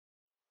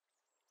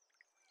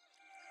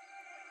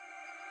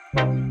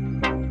Get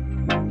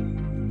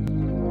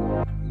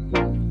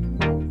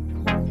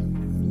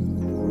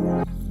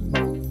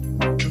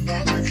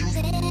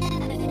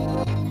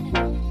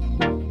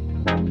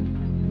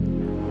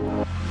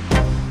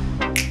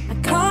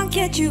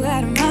you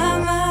out of my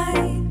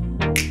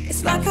mind.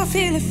 It's like I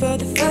feel it for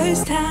the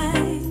first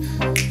time.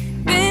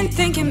 Been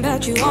thinking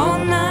about you all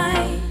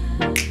night.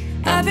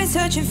 I've been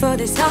searching for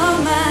this all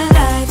my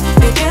life.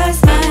 You're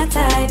just my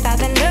type. I've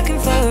been looking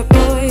for a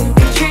boy who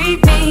can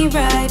treat me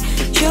right.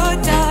 Your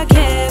dark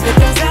hair with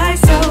those eyes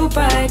so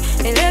bright.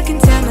 They look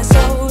into my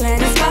soul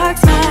and it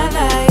sparks my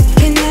life.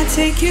 Can I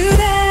take you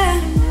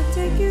there?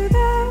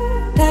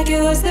 Like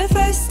it was the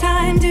first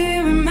time, do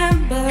you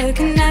remember?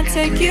 Can I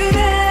take you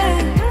there?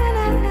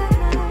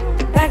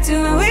 Back to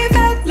when we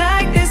felt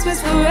like this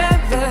was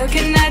forever.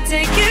 Can I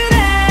take you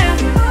there?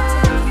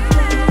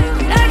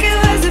 Like it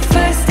was the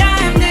first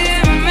time, do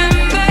you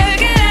remember?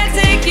 Can I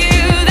take you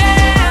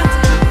there?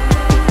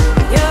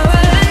 You're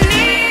all I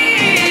need.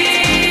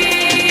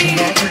 Can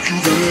I take you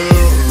there?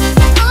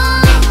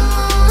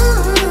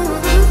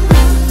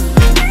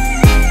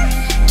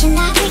 Can I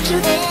take you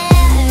there?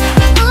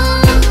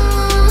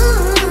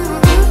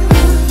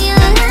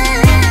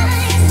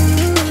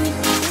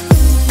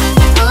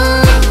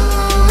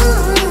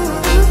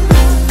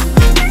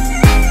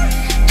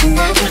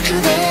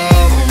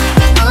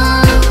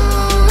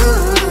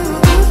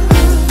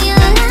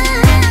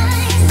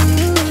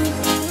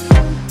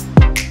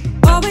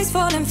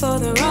 For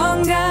the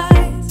wrong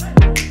guys,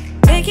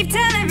 they keep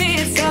telling me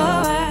it's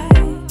alright.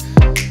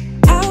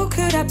 How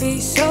could I be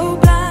so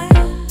blind?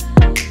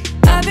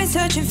 I've been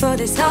searching for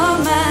this all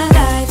my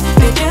life.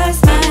 You're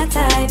just my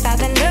type. I've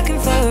been looking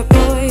for a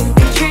boy who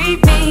can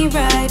treat me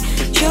right.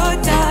 Your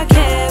dark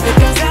hair with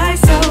those eyes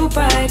so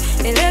bright.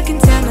 They look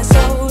into my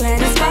soul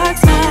and it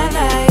sparks my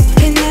life.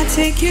 Can I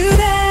take you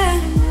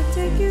there?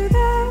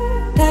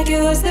 Like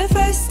it was the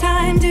first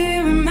time, do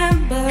you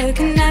remember?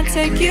 Can I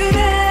take you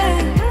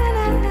there?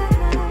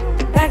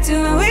 Back to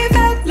when we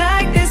felt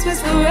like this was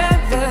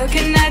forever.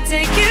 Can I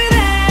take you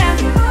there?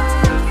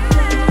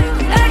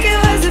 Like it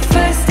was the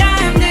first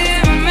time, do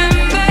you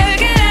remember?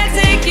 Can I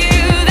take you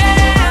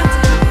there?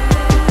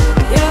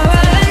 You're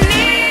all I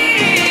need.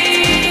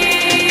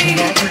 Can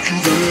I take you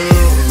there?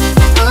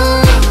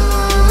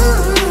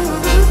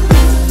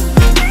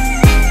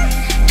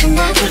 Can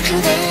I take you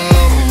there?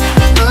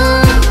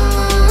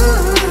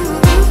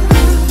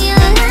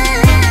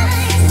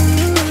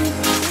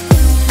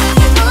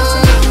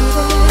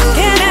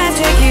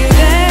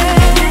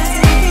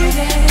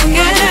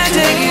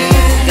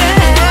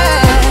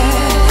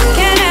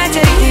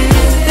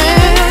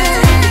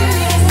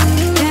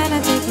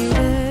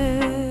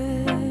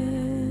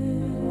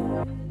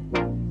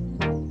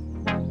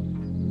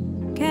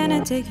 Can I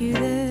take you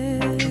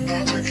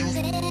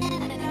there?